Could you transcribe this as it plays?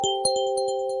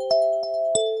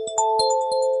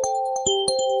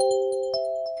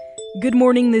Good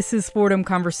morning, this is Fordham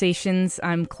Conversations.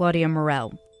 I'm Claudia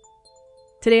Morel.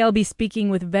 Today I'll be speaking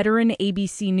with veteran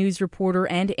ABC News reporter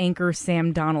and anchor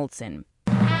Sam Donaldson.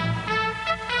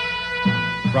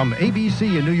 From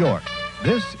ABC in New York,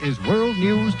 this is World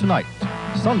News Tonight,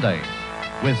 Sunday,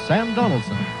 with Sam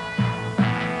Donaldson.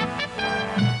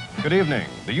 Good evening.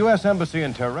 The U.S. Embassy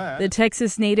in Tehran. The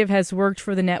Texas native has worked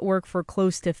for the network for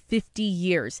close to 50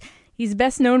 years. He's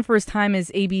best known for his time as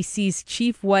ABC's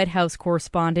chief White House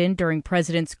correspondent during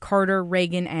Presidents Carter,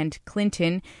 Reagan, and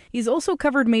Clinton. He's also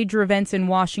covered major events in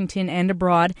Washington and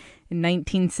abroad. In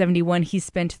 1971, he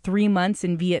spent 3 months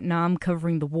in Vietnam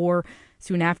covering the war.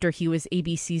 Soon after, he was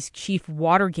ABC's chief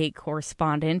Watergate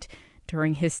correspondent.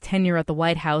 During his tenure at the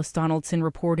White House, Donaldson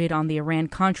reported on the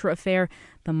Iran-Contra affair,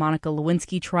 the Monica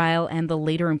Lewinsky trial, and the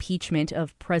later impeachment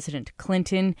of President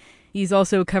Clinton. He's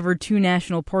also covered 2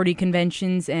 National Party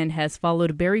conventions and has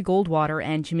followed Barry Goldwater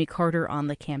and Jimmy Carter on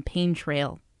the campaign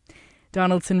trail.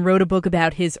 Donaldson wrote a book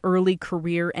about his early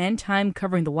career and time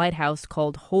covering the White House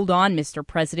called Hold On, Mr.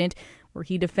 President, where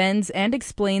he defends and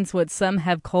explains what some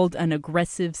have called an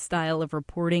aggressive style of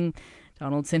reporting.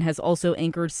 Donaldson has also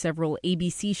anchored several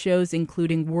ABC shows,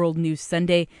 including World News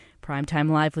Sunday, Primetime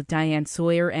Live with Diane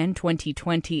Sawyer, and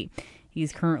 2020.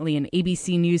 He's currently an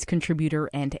ABC News contributor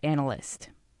and analyst.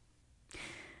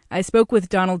 I spoke with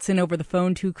Donaldson over the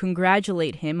phone to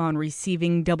congratulate him on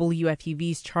receiving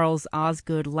WFUV's Charles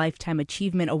Osgood Lifetime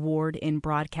Achievement Award in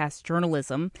Broadcast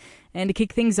Journalism. And to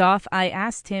kick things off, I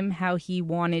asked him how he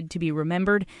wanted to be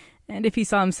remembered and if he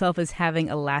saw himself as having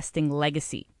a lasting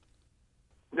legacy.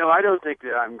 No, I don't think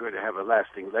that I'm going to have a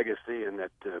lasting legacy and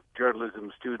that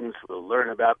journalism students will learn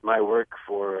about my work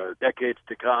for decades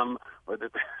to come, or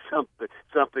that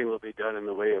something will be done in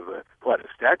the way of a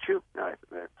statue?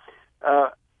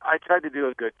 I tried to do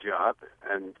a good job,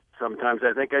 and sometimes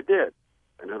I think I did,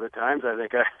 and other times I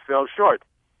think I fell short,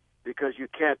 because you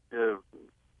can't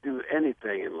do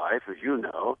anything in life, as you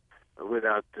know,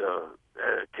 without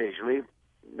occasionally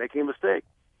making a mistake.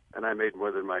 And I made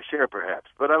more than my share, perhaps,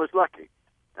 but I was lucky.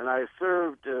 And I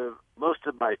served most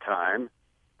of my time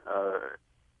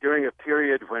during a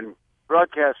period when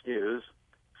broadcast news,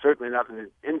 certainly not in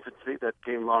its infancy, that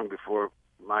came long before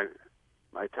my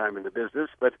time in the business,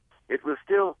 but it was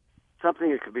still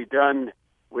something that could be done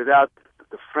without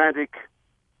the frantic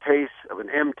pace of an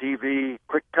MTV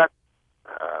quick cut,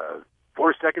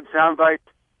 4-second soundbite.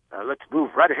 Let's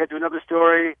move right ahead to another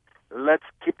story. Let's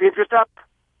keep the interest up.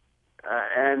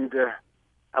 And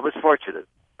I was fortunate,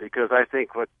 because I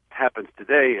think what happens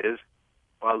today is,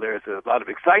 while there's a lot of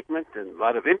excitement and a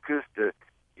lot of interest,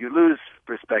 you lose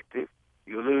perspective,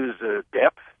 you lose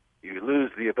depth, you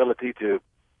lose the ability to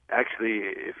actually,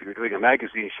 if you're doing a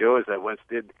magazine show, as I once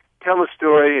did, tell a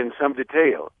story in some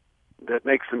detail that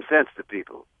makes some sense to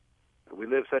people. We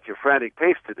live such a frantic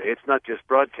pace today, it's not just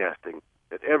broadcasting,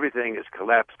 that everything is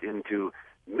collapsed into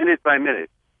minute by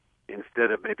minute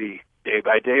instead of maybe day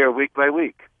by day or week by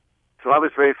week. So I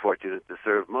was very fortunate to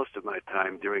serve most of my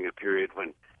time during a period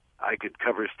when I could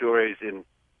cover stories in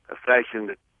a fashion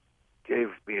that gave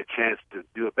me a chance to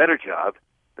do a better job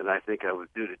than I think I would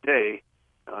do today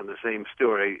on the same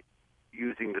story,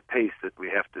 using the pace that we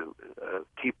have to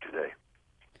keep today.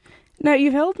 Now,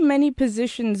 you've held many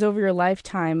positions over your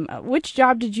lifetime. Which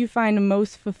job did you find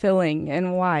most fulfilling,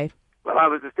 and why? Well, I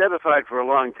was identified for a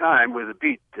long time with a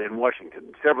beat in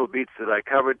Washington. Several beats that I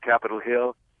covered: Capitol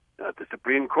Hill, the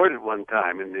Supreme Court at one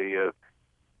time in the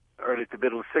early to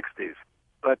middle 60s.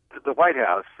 But the White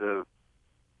House,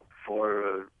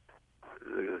 for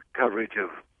the coverage of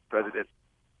President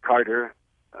Carter,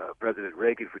 President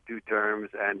Reagan for 2 terms,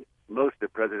 and most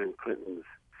of President Clinton's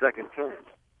second term.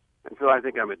 And so I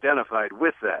think I'm identified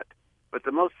with that. But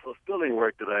the most fulfilling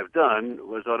work that I've done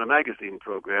was on a magazine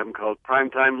program called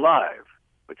Primetime Live,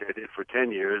 which I did for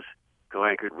 10 years,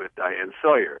 co-anchored with Diane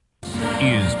Sawyer.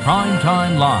 Is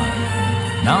Primetime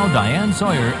Live. Now Diane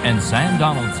Sawyer and Sam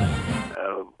Donaldson.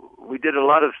 We did a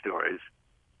lot of stories,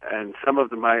 and some of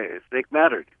them I think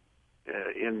mattered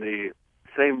in the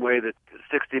same way that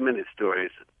 60-minute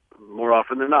stories, more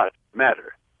often than not,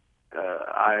 matter.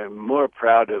 I'm more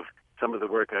proud of some of the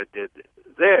work I did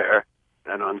there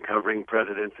than on covering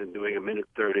presidents and doing a minute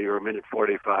 30 or a minute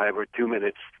 45 or 2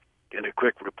 minutes in a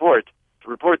quick report. To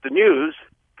report the news,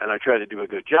 and I try to do a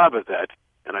good job of that,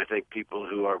 and I think people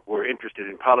who were interested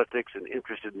in politics and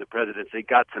interested in the presidency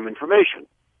got some information,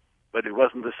 but it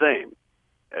wasn't the same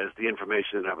as the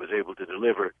information that I was able to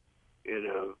deliver in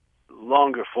a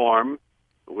longer form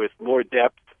with more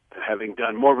depth, having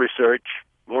done more research,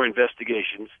 more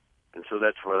investigations, and so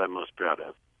that's what I'm most proud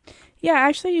of. Yeah,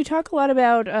 actually, you talk a lot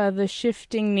about the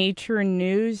shifting nature in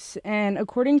news, and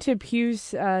according to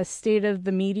Pew's State of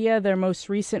the Media, their most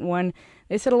recent one,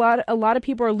 they said a lot of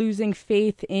people are losing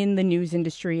faith in the news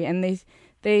industry, and they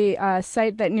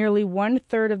cite that nearly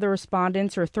 1/3 of the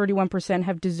respondents, or 31%,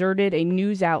 have deserted a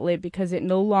news outlet because it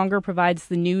no longer provides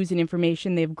the news and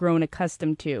information they've grown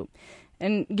accustomed to.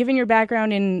 And given your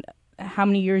background in how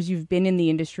many years you've been in the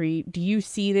industry, do you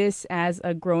see this as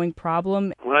a growing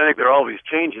problem? Well, I think there are always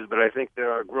changes, but I think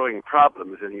there are growing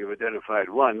problems, and you've identified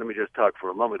one. Let me just talk for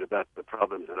a moment about the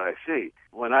problems that I see.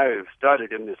 When I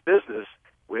started in this business,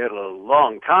 we had a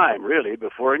long time, really,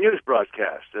 before a news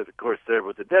broadcast. Of course, there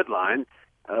was a deadline,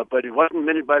 but it wasn't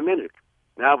minute by minute.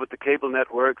 Now with the cable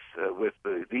networks, with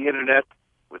the Internet,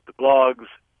 with the blogs,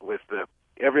 with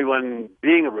everyone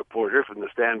being a reporter from the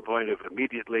standpoint of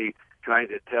immediately trying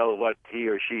to tell what he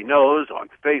or she knows on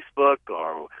Facebook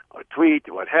or tweet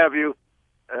or what have you,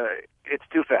 it's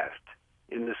too fast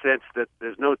in the sense that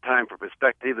there's no time for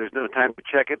perspective, there's no time to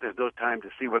check it, there's no time to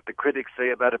see what the critics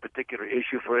say about a particular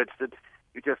issue, for instance.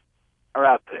 You just are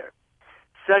out there.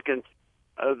 Second,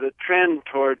 the trend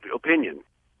toward opinion.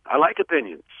 I like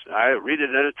opinions. I read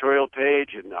an editorial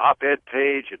page, an op-ed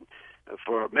page, and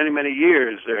for many, many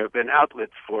years there have been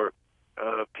outlets for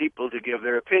people to give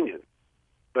their opinion.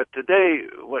 But today,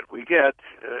 what we get,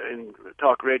 in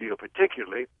talk radio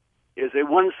particularly, is a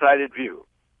one-sided view.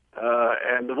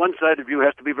 And the one-sided view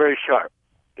has to be very sharp.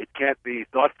 It can't be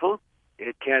thoughtful.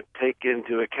 It can't take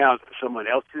into account someone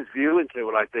else's view and say,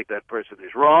 well, I think that person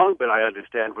is wrong, but I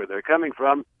understand where they're coming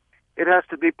from. It has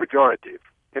to be pejorative.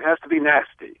 It has to be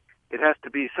nasty. It has to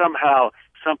be somehow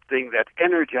something that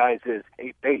energizes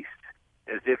a base,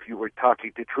 as if you were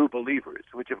talking to true believers,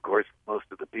 which, of course, most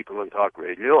of the people on talk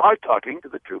radio are talking to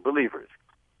the true believers.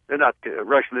 They're not.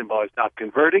 Rush Limbaugh is not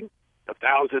converting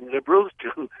 1,000 liberals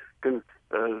to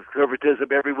conservatism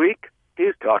every week.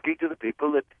 He's talking to the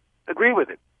people that agree with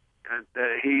him. And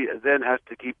he then has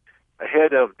to keep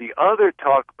ahead of the other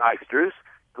talkmeisters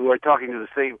who are talking to the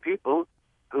same people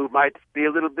who might be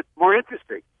a little bit more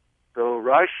interesting. So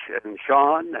Rush and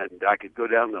Sean, and I could go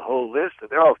down the whole list.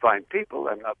 They're all fine people.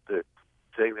 I'm not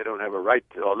saying they don't have a right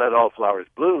to let all flowers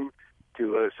bloom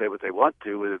to say what they want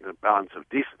to within the bounds of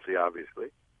decency, obviously.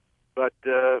 But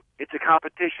it's a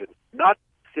competition, not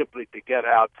simply to get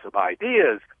out some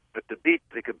ideas, but to beat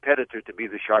the competitor, to be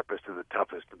the sharpest and the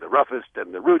toughest and the roughest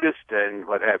and the rudest and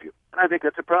what have you. And I think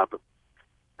that's a problem.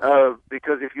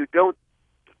 Because if you don't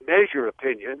measure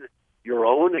opinion, your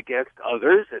own against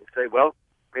others, and say, well,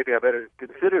 maybe I better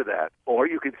consider that. Or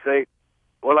you can say,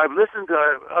 well, I've listened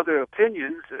to other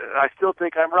opinions. I still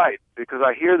think I'm right because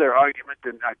I hear their argument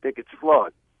and I think it's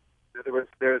flawed. In other words,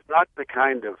 there's not the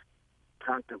kind of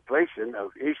contemplation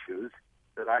of issues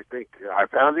that I think our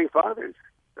founding fathers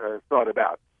thought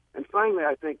about. And finally,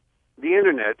 I think the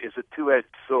Internet is a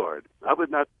two-edged sword. I would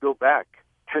not go back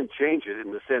and change it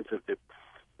in the sense of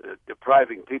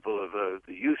depriving people of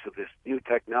the use of this new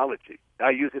technology. I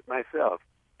use it myself.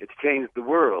 It's changed the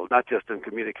world, not just in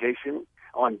communication,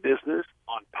 on business,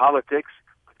 on politics,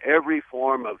 every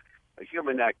form of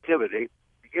human activity.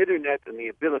 The Internet and the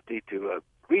ability to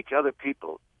reach other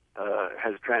people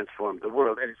has transformed the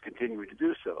world and is continuing to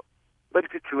do so. But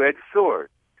it's a two-edged sword.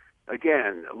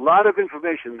 Again, a lot of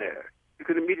information there. You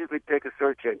can immediately take a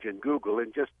search engine, Google,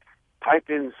 and just type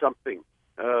in something.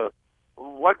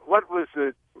 What was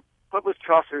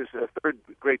Chaucer's third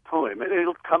great poem? And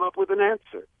it'll come up with an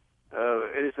answer.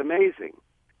 It is amazing.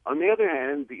 On the other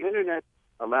hand, the Internet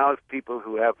allows people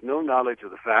who have no knowledge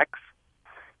of the facts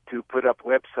to put up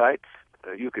websites.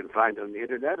 You can find on the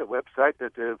Internet a website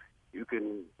that you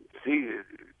can see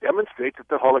demonstrates that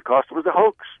the Holocaust was a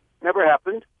hoax. Never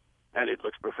happened, and it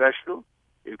looks professional.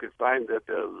 You can find that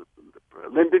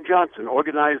Lyndon Johnson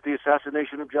organized the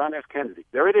assassination of John F. Kennedy.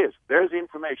 There it is. There's the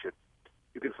information.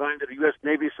 You can find that a U.S.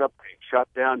 Navy submarine shot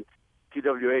down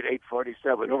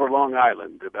TW-847 over Long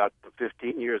Island about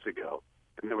 15 years ago,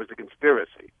 and there was a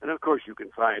conspiracy. And, of course, you can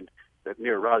find that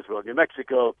near Roswell, New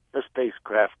Mexico, a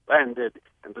spacecraft landed,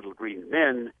 and little green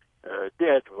men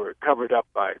dead were covered up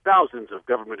by thousands of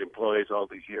government employees all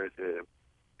these years.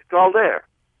 It's all there.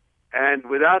 And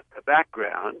without a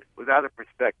background, without a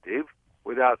perspective,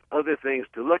 without other things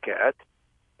to look at,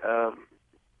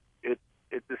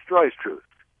 it destroys truth.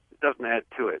 It doesn't add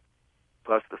to it.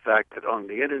 Plus the fact that on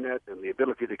the Internet and the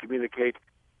ability to communicate,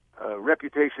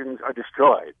 reputations are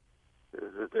destroyed.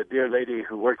 The dear lady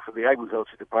who worked for the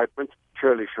Agriculture Department,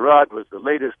 Shirley Sherrod, was the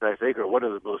latest, I think, or one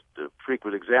of the most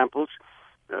frequent examples.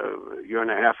 A year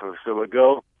and a half or so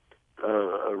ago,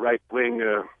 a right-wing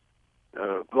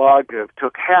blog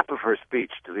took half of her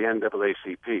speech to the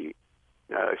NAACP.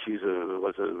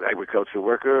 Was an agricultural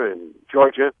worker in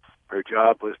Georgia. Her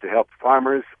job was to help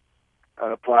farmers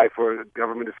apply for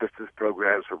government assistance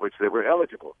programs for which they were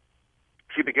eligible.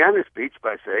 She began her speech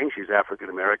by saying she's African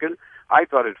American. I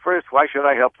thought at first, why should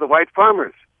I help the white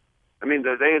farmers? I mean,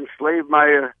 they enslaved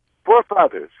my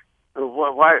forefathers.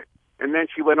 Why? And then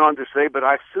she went on to say, but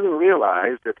I soon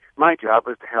realized that my job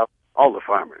was to help all the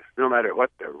farmers, no matter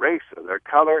what their race or their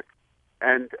color.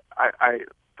 And I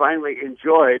finally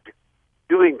enjoyed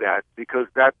doing that because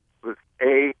that was,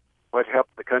 A, what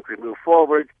helped the country move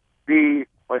forward, B,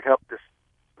 what helped us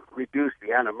reduce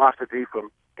the animosity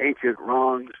from ancient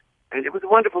wrongs. And it was a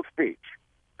wonderful speech.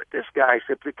 But this guy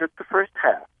simply took the first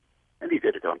half. And he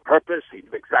did it on purpose. He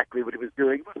knew exactly what he was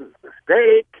doing. It wasn't a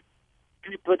mistake.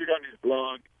 And he put it on his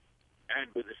blog. And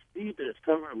with the speed of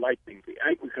summer lightning, the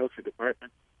agriculture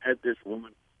department had this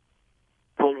woman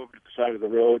pull over to the side of the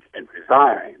road and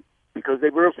resign because they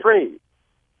were afraid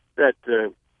that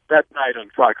that night on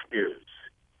Fox News,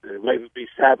 they would be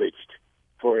savaged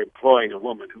for employing a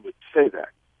woman who would say that.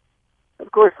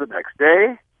 Of course, the next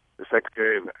day, the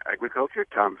Secretary of Agriculture,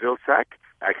 Tom Vilsack,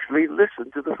 actually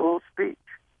listened to the full speech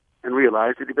and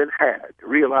realized that he'd been had,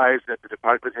 realized that the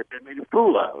department had been made a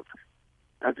fool of.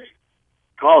 And they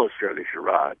called Shirley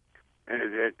Sherrod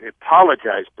and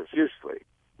apologized profusely,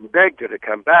 and begged her to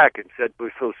come back and said,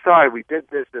 we're so sorry we did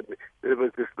this and it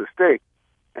was this mistake.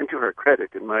 And to her credit,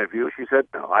 in my view, she said,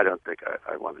 no, I don't think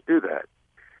I want to do that.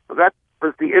 Well, that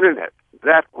was the Internet.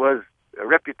 That was a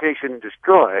reputation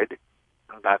destroyed,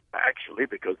 not actually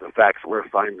because the facts were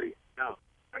finally known.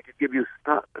 I could give you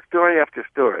story after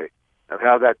story of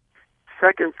how that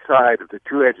second side of the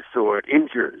two-edged sword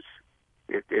injures.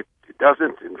 It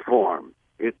doesn't inform.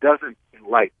 It doesn't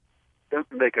enlighten. It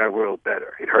doesn't make our world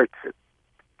better. It hurts it.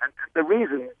 And the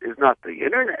reason is not the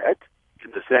Internet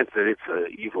in the sense that it's an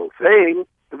evil thing.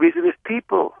 The reason is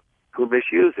people who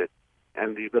misuse it.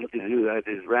 And the ability to do that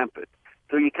is rampant.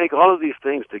 So you take all of these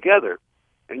things together,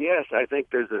 and yes, I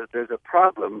think there's a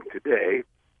problem today.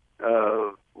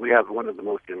 We have one of the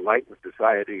most enlightened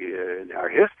society in our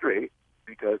history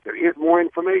because there is more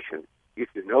information. If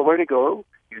you know where to go,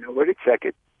 you know where to check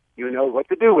it, you know what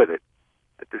to do with it.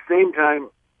 At the same time,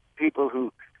 people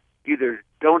who either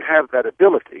don't have that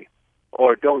ability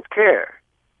or don't care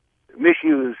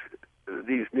misuse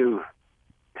these new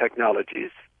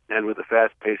technologies, and with the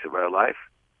fast pace of our life,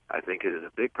 I think it is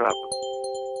a big problem.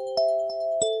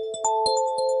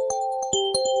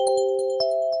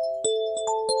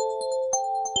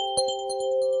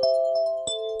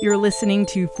 You're listening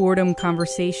to Fordham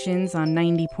Conversations on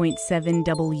 90.7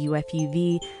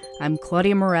 WFUV. I'm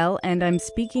Claudia Morell, and I'm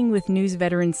speaking with news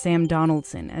veteran Sam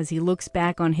Donaldson as he looks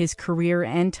back on his career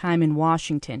and time in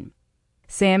Washington.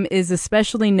 Sam is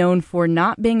especially known for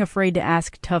not being afraid to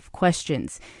ask tough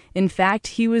questions. In fact,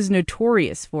 he was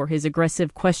notorious for his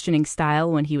aggressive questioning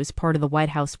style when he was part of the White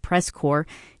House press corps.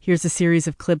 Here's a series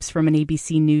of clips from an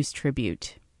ABC News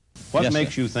tribute. What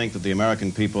makes you think that the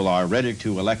American people are ready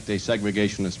to elect a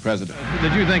segregationist president?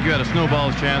 Did you think you had a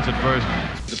snowball's chance at first?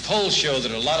 The polls show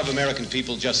that a lot of American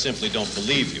people just simply don't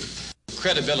believe you.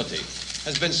 Credibility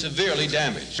has been severely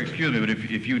damaged. Excuse me, but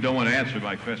if you don't want to answer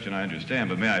my question, I understand,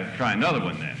 but may I try another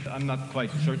one then? I'm not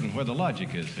quite certain where the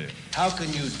logic is here. How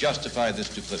can you justify this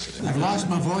duplicity? I've lost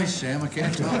my voice, Sam. I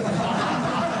can't talk.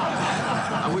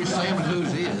 I wish Sam would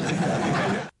lose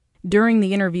his. During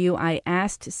the interview, I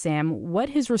asked Sam what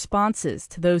his response is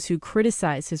to those who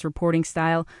criticize his reporting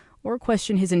style or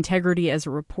question his integrity as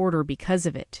a reporter because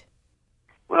of it.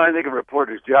 Well, I think a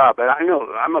reporter's job, and I know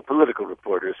I'm a political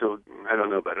reporter, so I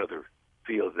don't know about other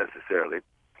fields necessarily,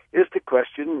 is to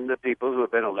question the people who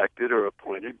have been elected or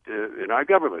appointed in our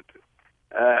government.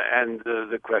 And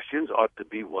the questions ought to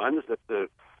be ones that the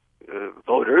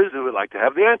voters would like to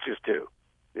have the answers to.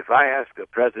 If I ask a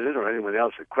president or anyone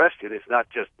else a question, it's not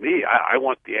just me. I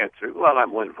want the answer. Well,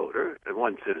 I'm one voter and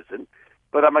one citizen,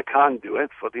 but I'm a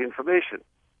conduit for the information.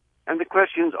 And the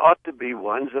questions ought to be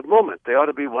ones of moment. They ought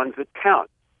to be ones that count.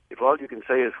 If all you can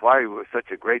say is why you were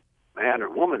such a great man or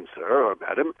woman, sir, or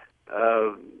madam,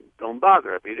 don't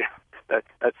bother. I mean,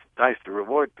 that's nice to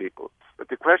reward people. But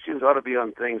the questions ought to be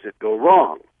on things that go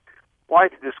wrong. Why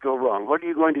did this go wrong? What are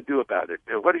you going to do about it?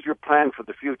 What is your plan for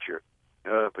the future?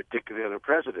 Particularly on a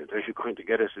president. Are you going to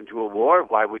get us into a war?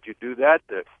 Why would you do that?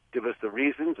 Give us the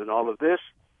reasons and all of this.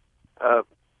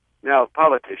 Now,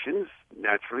 politicians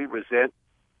naturally resent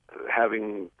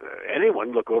having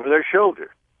anyone look over their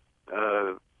shoulder,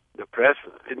 the press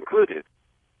included.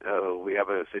 We have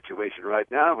a situation right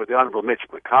now with the Honorable Mitch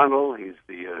McConnell. He's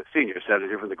the senior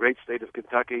senator from the great state of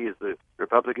Kentucky. He's the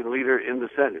Republican leader in the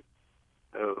Senate.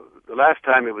 The last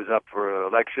time he was up for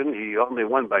election, he only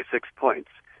won by 6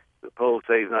 points. the polls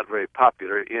say he's not very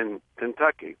popular in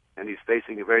Kentucky, and he's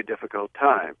facing a very difficult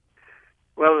time.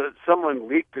 Well, someone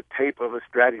leaked a tape of a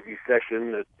strategy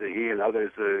session that he and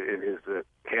others in his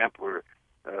camp were,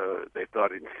 they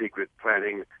thought, in secret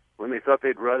planning when they thought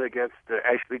they'd run against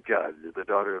Ashley Judd, the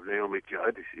daughter of Naomi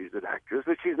Judd. She's an actress,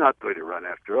 but she's not going to run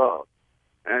after all.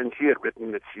 And she had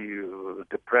written that she was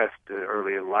depressed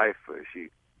early in life. She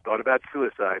thought about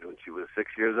suicide when she was 6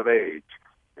 years of age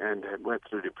and went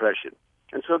through depression.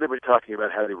 And so they were talking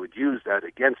about how they would use that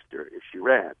against her if she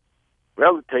ran.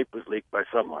 Well, the tape was leaked by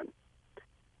someone.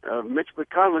 Mitch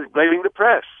McConnell is blaming the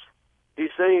press. He's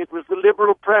saying it was the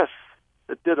liberal press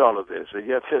that did all of this, and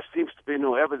yet there seems to be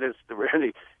no evidence there were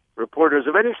any reporters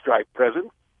of any stripe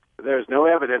present. There's no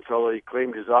evidence, although he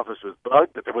claimed his office was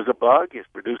bugged, that there was a bug. He's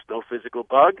produced no physical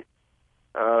bug.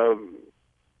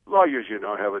 Lawyers, you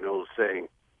know, have an old saying,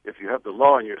 if you have the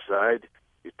law on your side,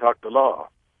 you talk the law.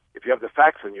 If you have the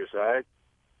facts on your side,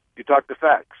 you talk the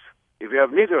facts. If you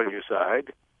have neither on your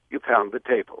side, you pound the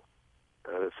table.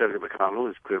 Senator McConnell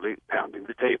is clearly pounding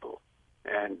the table.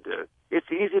 And it's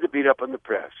easy to beat up on the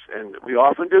press, and we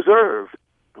often deserve,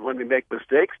 when we make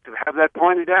mistakes, to have that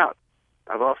pointed out.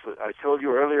 I told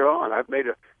you earlier on, I've made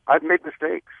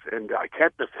mistakes, and I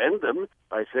can't defend them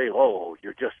by saying, oh,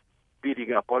 you're just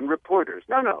beating up on reporters.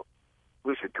 No.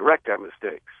 We should correct our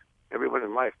mistakes. Everyone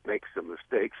in life makes some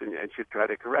mistakes and should try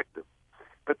to correct them.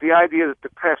 But the idea that the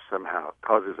press somehow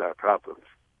causes our problems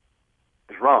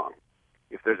is wrong.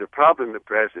 If there's a problem in the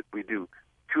press, that we do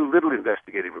too little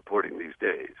investigative reporting these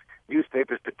days.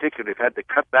 Newspapers particularly have had to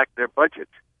cut back their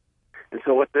budgets. And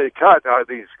so what they cut are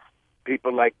these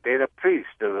people like Dana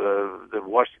Priest of the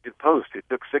Washington Post. It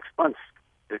took 6 months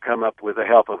to come up with the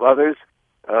help of others.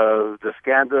 The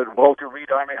scandal at Walter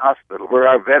Reed Army Hospital, where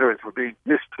our veterans were being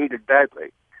mistreated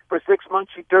badly. For 6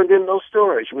 months, she turned in those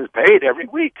stories. She was paid every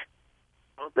week.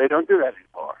 Well, they don't do that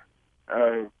anymore.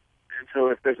 And so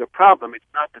if there's a problem, it's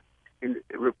not that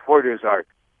reporters are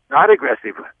not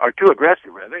aggressive, or too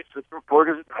aggressive, rather. It's that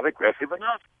reporters are not aggressive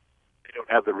enough. They don't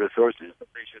have the resources that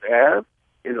they should have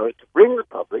in order to bring the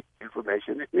public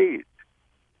information it needs.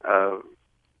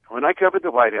 When I covered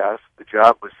the White House, the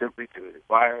job was simply to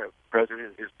inquire of the president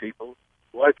and his people,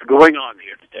 what's going on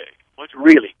here today? What's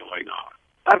really going on?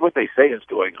 Not what they say is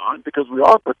going on, because we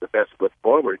all put the best foot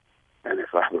forward. And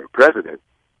if I were president,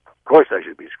 of course I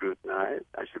should be scrutinized.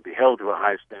 I should be held to a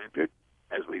high standard,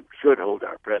 as we should hold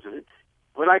our president.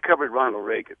 When I covered Ronald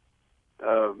Reagan,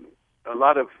 a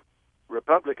lot of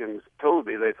Republicans told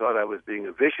me they thought I was being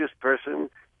a vicious person,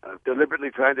 deliberately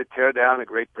trying to tear down a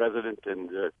great president, and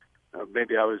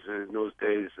maybe I was, in those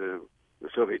days, the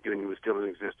Soviet Union was still in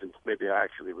existence. Maybe I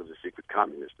actually was a secret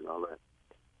communist and all that.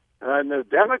 And the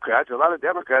Democrats, a lot of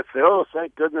Democrats say, oh,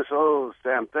 thank goodness, oh,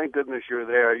 Sam, thank goodness you're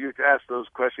there. You ask those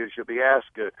questions should be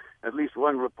asked. At least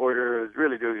one reporter is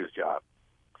really doing his job.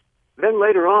 Then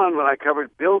later on, when I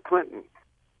covered Bill Clinton,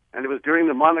 and it was during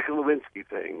the Monica Lewinsky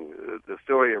thing, the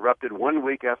story erupted 1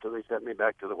 week after they sent me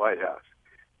back to the White House.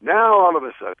 Now, all of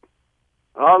a sudden,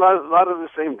 a lot of the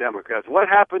same Democrats, what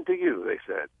happened to you, they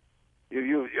said.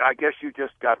 I guess you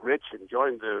just got rich and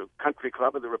joined the country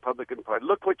club of the Republican Party.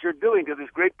 Look what you're doing to this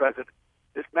great president,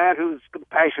 this man who's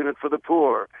compassionate for the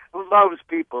poor, who loves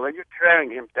people, and you're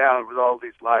tearing him down with all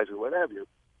these lies and what have you.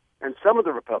 And some of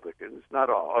the Republicans, not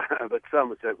all, but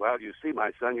some said, well, you see,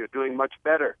 my son, you're doing much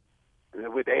better.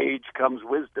 And with age comes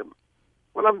wisdom.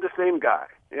 Well, I'm the same guy.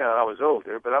 Yeah, I was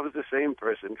older, but I was the same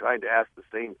person trying to ask the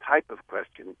same type of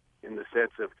question in the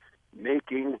sense of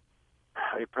making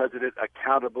a president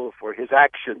accountable for his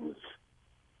actions.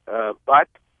 But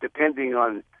depending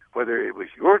on whether it was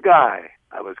your guy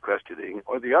I was questioning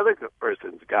or the other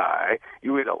person's guy,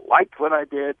 you either liked what I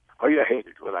did or you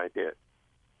hated what I did.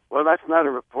 Well, that's not a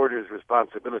reporter's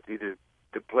responsibility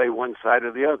to play one side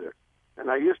or the other. And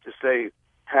I used to say,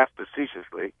 half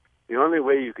facetiously, the only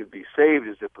way you can be saved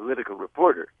as a political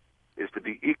reporter is to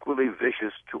be equally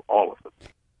vicious to all of them.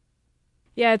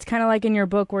 Yeah, it's kind of like in your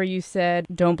book where you said,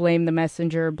 don't blame the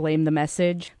messenger, blame the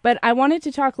message. But I wanted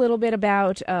to talk a little bit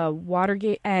about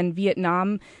Watergate and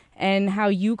Vietnam and how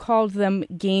you called them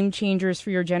game changers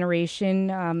for your generation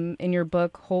in your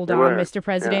book, Hold On, Mr.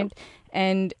 President,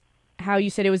 and how you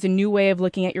said it was a new way of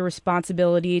looking at your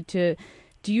responsibility to...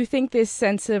 Do you think this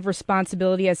sense of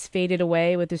responsibility has faded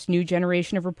away with this new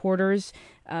generation of reporters,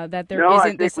 that there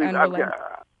isn't this underlying...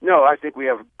 No, I think we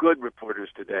have good reporters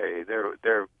today.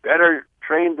 They're better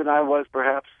trained than I was,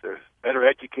 perhaps. They're better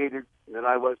educated than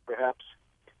I was, perhaps.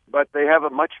 But they have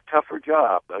a much tougher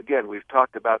job. Again, we've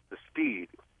talked about the speed.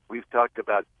 We've talked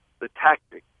about the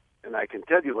tactic. And I can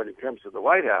tell you, in terms of the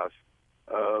White House,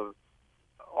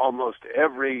 almost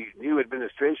every new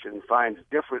administration finds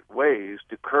different ways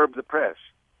to curb the press,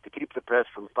 to keep the press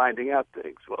from finding out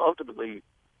things. Well, ultimately,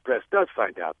 press does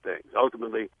find out things.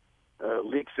 Ultimately,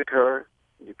 leaks occur.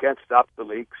 You can't stop the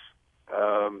leaks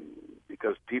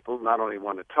because people not only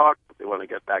want to talk, but they want to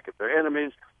get back at their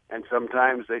enemies, and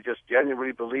sometimes they just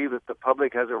genuinely believe that the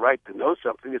public has a right to know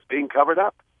something that's being covered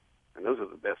up. And those are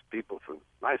the best people from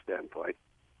my standpoint.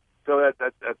 So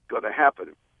that's going to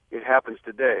happen. It happens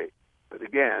today. But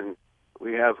again,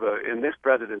 we have, in this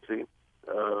presidency,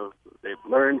 they've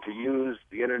learned to use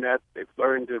the Internet. They've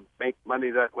learned to make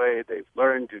money that way. They've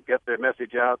learned to get their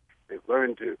message out. They've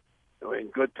learned to, in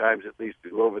good times at least, to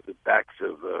go over the backs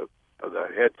of the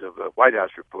heads of White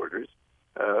House reporters.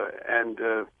 And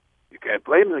you can't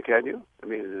blame them, can you? I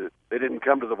mean, they didn't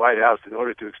come to the White House in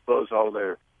order to expose all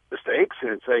their mistakes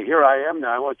and say, here I am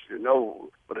now, I want you to know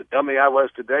what a dummy I was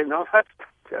today. No, that's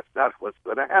not what's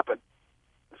going to happen.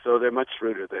 So they're much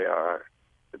shrewder, they are.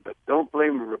 But don't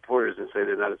blame reporters and say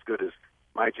they're not as good as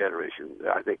my generation.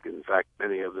 I think, in fact,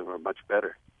 many of them are much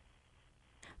better.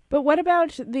 But what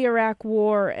about the Iraq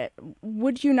War?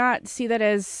 Would you not see that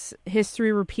as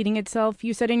history repeating itself?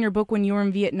 You said in your book when you were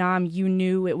in Vietnam, you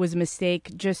knew it was a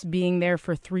mistake just being there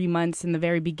for 3 months in the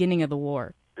very beginning of the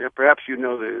war. Yeah, perhaps you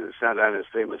know the Santana's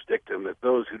famous dictum that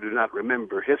those who do not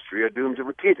remember history are doomed to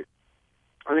repeat it.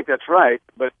 I think that's right,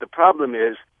 but the problem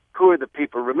is, who are the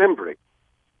people remembering?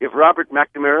 If Robert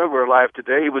McNamara were alive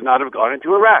today, he would not have gone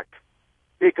into Iraq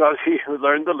because he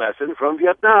learned the lesson from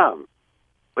Vietnam.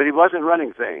 But he wasn't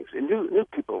running things, and new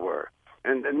people were.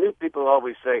 And new people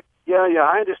always say, yeah,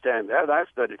 I understand that. I've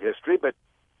studied history, but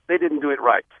they didn't do it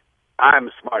right. I'm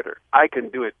smarter. I can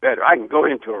do it better. I can go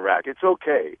into Iraq. It's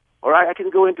okay. Or I can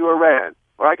go into Iran.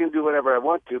 Or I can do whatever I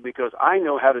want to because I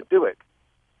know how to do it.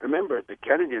 Remember, the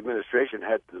Kennedy administration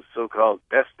had the so-called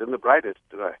best and the brightest.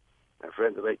 My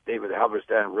friend, the late David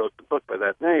Halberstam, wrote the book by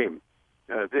that name.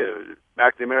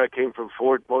 McNamara came from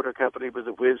Ford Motor Company, was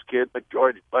a whiz kid, but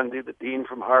George Bundy, the dean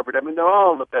from Harvard, I mean, they're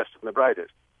all the best and the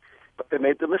brightest. But they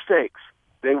made the mistakes.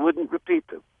 They wouldn't repeat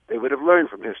them. They would have learned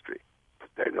from history. But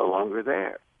they're no longer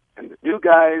there. And the new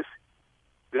guys,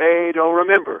 they don't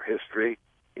remember history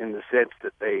in the sense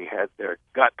that they had their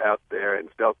gut out there and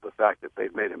felt the fact that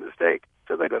they'd made a mistake.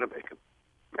 So they're going to make them.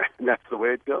 And that's the way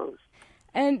it goes.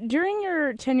 And during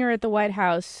your tenure at the White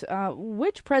House,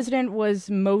 which president was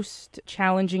most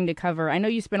challenging to cover? I know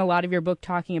you spent a lot of your book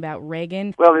talking about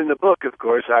Reagan. Well, in the book, of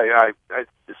course, I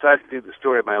decided to do the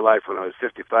story of my life when I was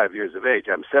 55 years of age.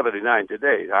 I'm 79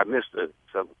 today. I missed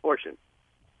some portion.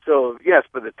 So, yes,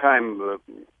 by the time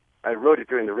I wrote it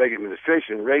during the Reagan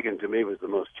administration, Reagan, to me, was the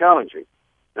most challenging.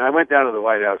 Now, I went down to the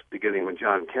White House beginning when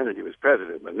John Kennedy was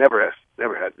president, but never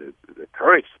had the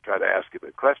courage to try to ask him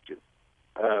a question.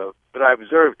 But I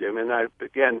observed him, and I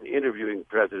began interviewing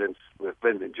presidents with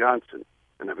Lyndon Johnson,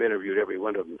 and I've interviewed every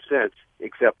one of them since,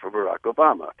 except for Barack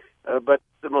Obama. But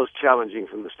the most challenging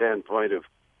from the standpoint of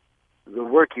the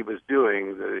work he was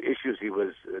doing, the issues he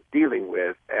was dealing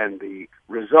with, and the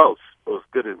results, both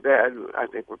good and bad, I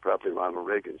think were probably Ronald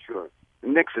Reagan, sure.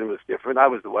 Nixon was different. I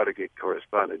was the Watergate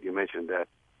correspondent. You mentioned that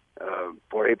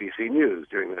for ABC News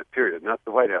during that period, not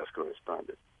the White House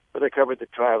correspondent. But I covered the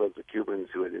trial of the Cubans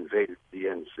who had invaded the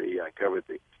DNC. I covered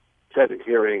the Senate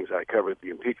hearings. I covered the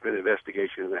impeachment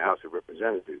investigation in the House of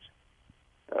Representatives.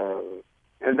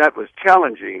 And that was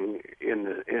challenging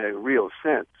in a real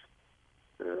sense.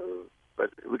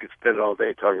 But we could spend all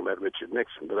day talking about Richard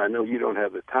Nixon, but I know you don't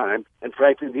have the time, and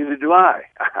frankly, neither do I.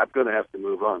 I'm going to have to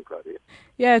move on, Claudia.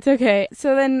 Yeah, it's okay.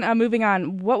 So then, moving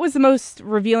on, what was the most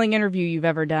revealing interview you've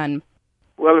ever done?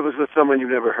 Well, it was with someone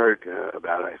you've never heard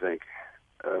about, I think.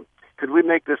 Could we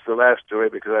make this the last story?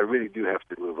 Because I really do have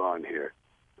to move on here.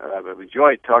 I've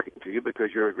enjoyed talking to you because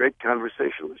you're a great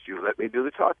conversationalist. You let me do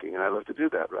the talking, and I love to do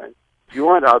that, right? If you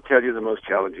want, I'll tell you the most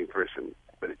challenging person,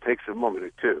 but it takes a moment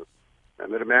or two. I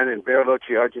met a man in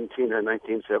Bariloche, Argentina in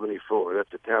 1974.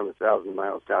 That's a town 1,000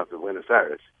 miles south of Buenos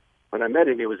Aires. When I met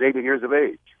him, he was 80 years of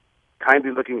age.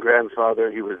 Kindly-looking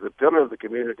grandfather. He was the pillar of the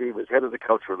community. He was head of the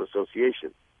Cultural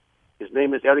Association. His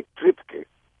name is Eric Tripke.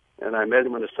 And I met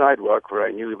him on a sidewalk where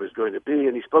I knew he was going to be,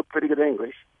 and he spoke pretty good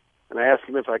English. And I asked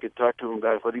him if I could talk to him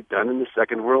about what he'd done in the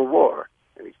Second World War.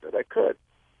 And he said I could.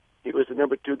 He was the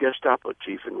number 2 Gestapo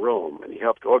chief in Rome, and he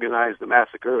helped organize the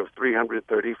massacre of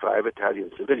 335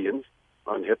 Italian civilians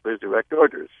on Hitler's direct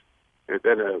orders. There had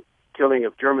been a killing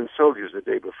of German soldiers the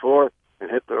day before,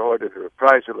 and Hitler ordered a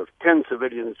reprisal of 10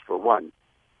 civilians for 1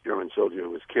 German soldier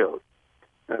who was killed.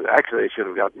 Actually, they should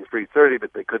have gotten 330,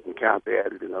 but they couldn't count. They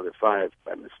added another 5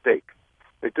 by mistake.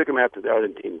 They took him out to the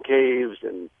Argentine caves,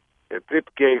 and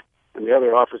Tripke and the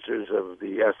other officers of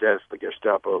the SS, the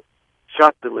Gestapo,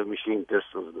 shot them with machine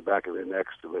pistols in the back of their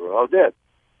necks till they were all dead.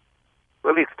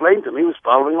 Well, he explained to me he was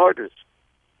following orders.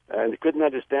 And he couldn't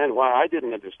understand why I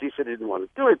didn't understand. He said he didn't want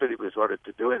to do it, but he was ordered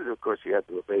to do it. And, of course, he had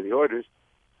to obey the orders.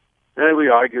 And we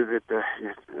argued that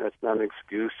that's not an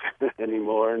excuse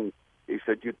anymore. And he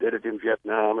said, you did it in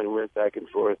Vietnam, and went back and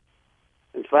forth.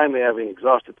 And finally, having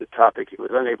exhausted the topic, he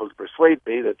was unable to persuade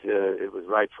me that it was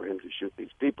right for him to shoot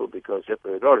these people because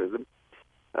Hitler had ordered them.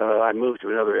 I moved to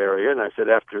another area, and I said,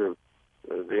 after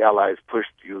the Allies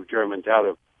pushed you Germans out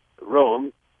of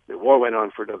Rome, the war went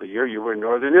on for another year, you were in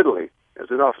northern Italy as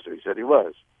an officer. He said he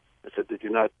was. I said, did you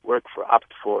not work for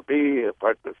Abt 4B,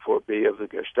 Apartment 4B of the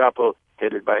Gestapo,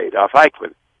 headed by Adolf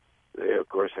Eichmann? They, of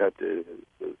course, had the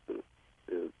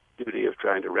duty of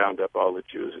trying to round up all the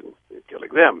Jews and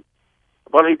killing them.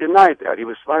 Well, he denied that. He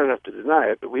was smart enough to deny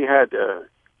it, but we had,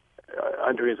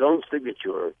 under his own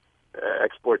signature,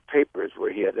 export papers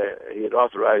where he had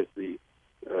authorized the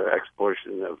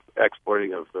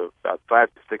exporting of about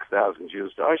 5,000 to 6,000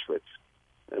 Jews to Auschwitz,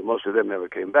 and most of them never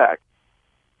came back.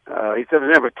 He said he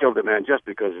never killed a man just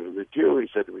because he was a Jew. He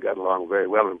said that we got along very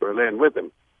well in Berlin with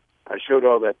him. I showed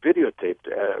all that videotape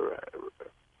to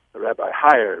Rabbi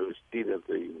Heyer, who's dean of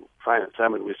the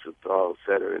Simon Wiesenthal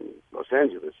Center in Los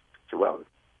Angeles. So, well,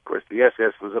 of course, the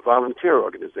SS was a volunteer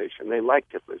organization. They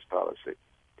liked Hitler's policy.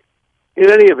 In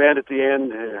any event, at the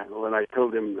end, when I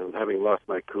told him, having lost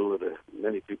my cool, that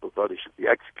many people thought he should be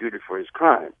executed for his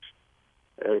crimes,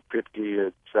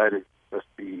 Kripke decided it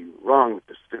must be wrong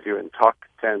to sit here and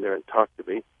stand there and talk to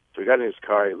me. So he got in his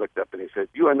car, he looked up, and he said,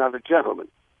 you are not a gentleman.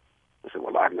 I said,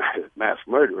 well, I'm not a mass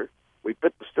murderer. We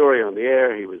put the story on the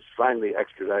air. He was finally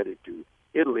extradited to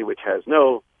Italy, which has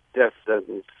no death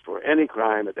sentence for any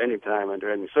crime at any time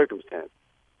under any circumstance.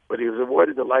 But he was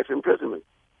awarded a life imprisonment.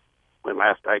 When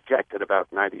last I checked, at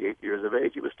about 98 years of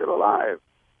age, he was still alive.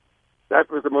 That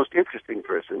was the most interesting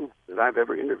person that I've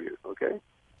ever interviewed, okay?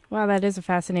 Wow, that is a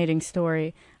fascinating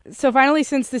story. So finally,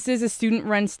 since this is a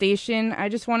student-run station, I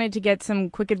just wanted to get some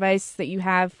quick advice that you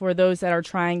have for those that are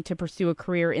trying to pursue a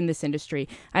career in this industry.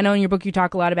 I know in your book you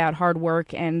talk a lot about hard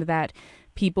work and that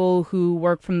people who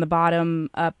work from the bottom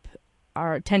up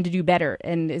tend to do better.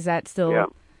 And is that still... Yeah.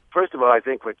 First of all, I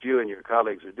think what you and your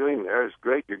colleagues are doing there is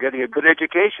great. You're getting a good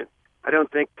education. I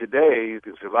don't think today you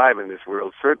can survive in this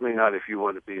world, certainly not if you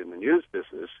want to be in the news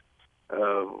business,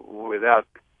 without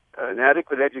an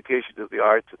adequate education of the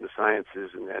arts and the sciences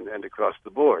and across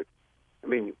the board. I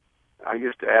mean, I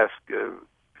used to ask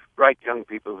bright young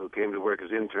people who came to work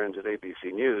as interns at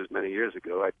ABC News many years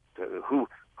ago, who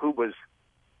was,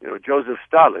 Joseph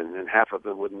Stalin, and half of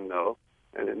them wouldn't know.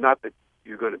 And not that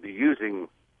you're going to be using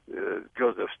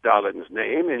Joseph Stalin's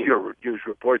name in your news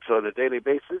reports on a daily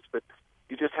basis, but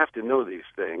you just have to know these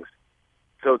things.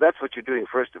 So that's what you're doing,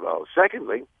 first of all.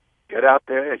 Secondly, get out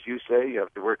there, as you say. You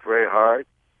have to work very hard.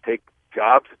 Take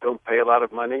jobs that don't pay a lot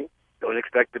of money. Don't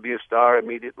expect to be a star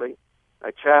immediately.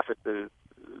 I chaff at the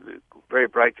very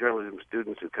bright journalism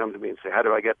students who come to me and say, how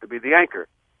do I get to be the anchor?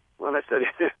 Well, I said,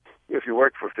 if you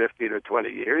work for 15 or 20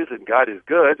 years and God is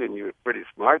good and you're pretty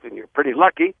smart and you're pretty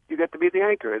lucky, you get to be the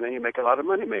anchor, and then you make a lot of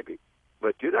money maybe.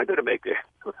 But you're not going to make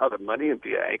a lot of money and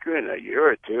be an anchor in a year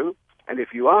or two. And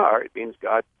if you are, it means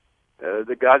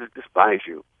the gods despise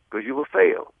you because you will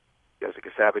fail. Jessica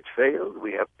Savage failed.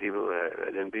 We have people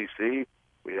at NBC.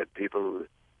 We had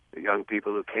young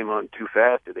people who came on too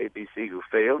fast at ABC who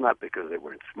failed, not because they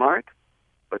weren't smart,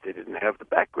 but they didn't have the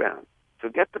background. So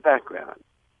get the background,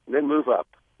 and then move up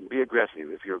and be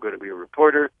aggressive. If you're going to be a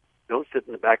reporter, don't sit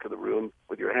in the back of the room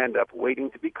with your hand up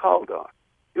waiting to be called on.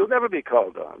 You'll never be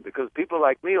called on because people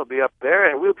like me will be up there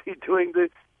and we'll be doing the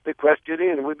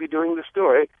questioning and we'll be doing the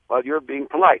story while you're being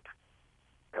polite.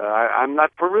 I'm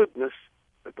not for rudeness,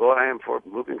 but boy, I am for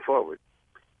moving forward.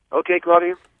 Okay,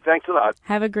 Claudia, thanks a lot.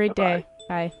 Have a great day.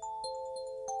 Bye.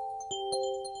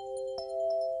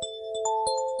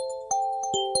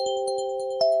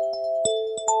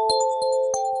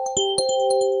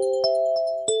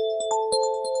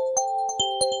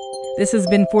 This has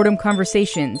been Fordham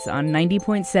Conversations on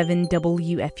 90.7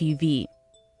 WFUV.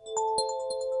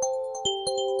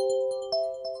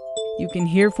 You can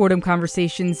hear Fordham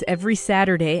Conversations every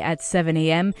Saturday at 7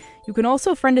 a.m. You can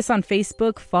also friend us on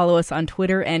Facebook, follow us on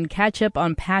Twitter, and catch up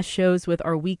on past shows with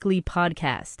our weekly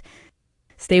podcast.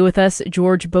 Stay with us.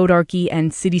 George Bodarky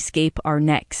and Cityscape are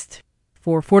next.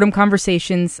 For Fordham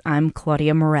Conversations, I'm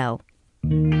Claudia Morell.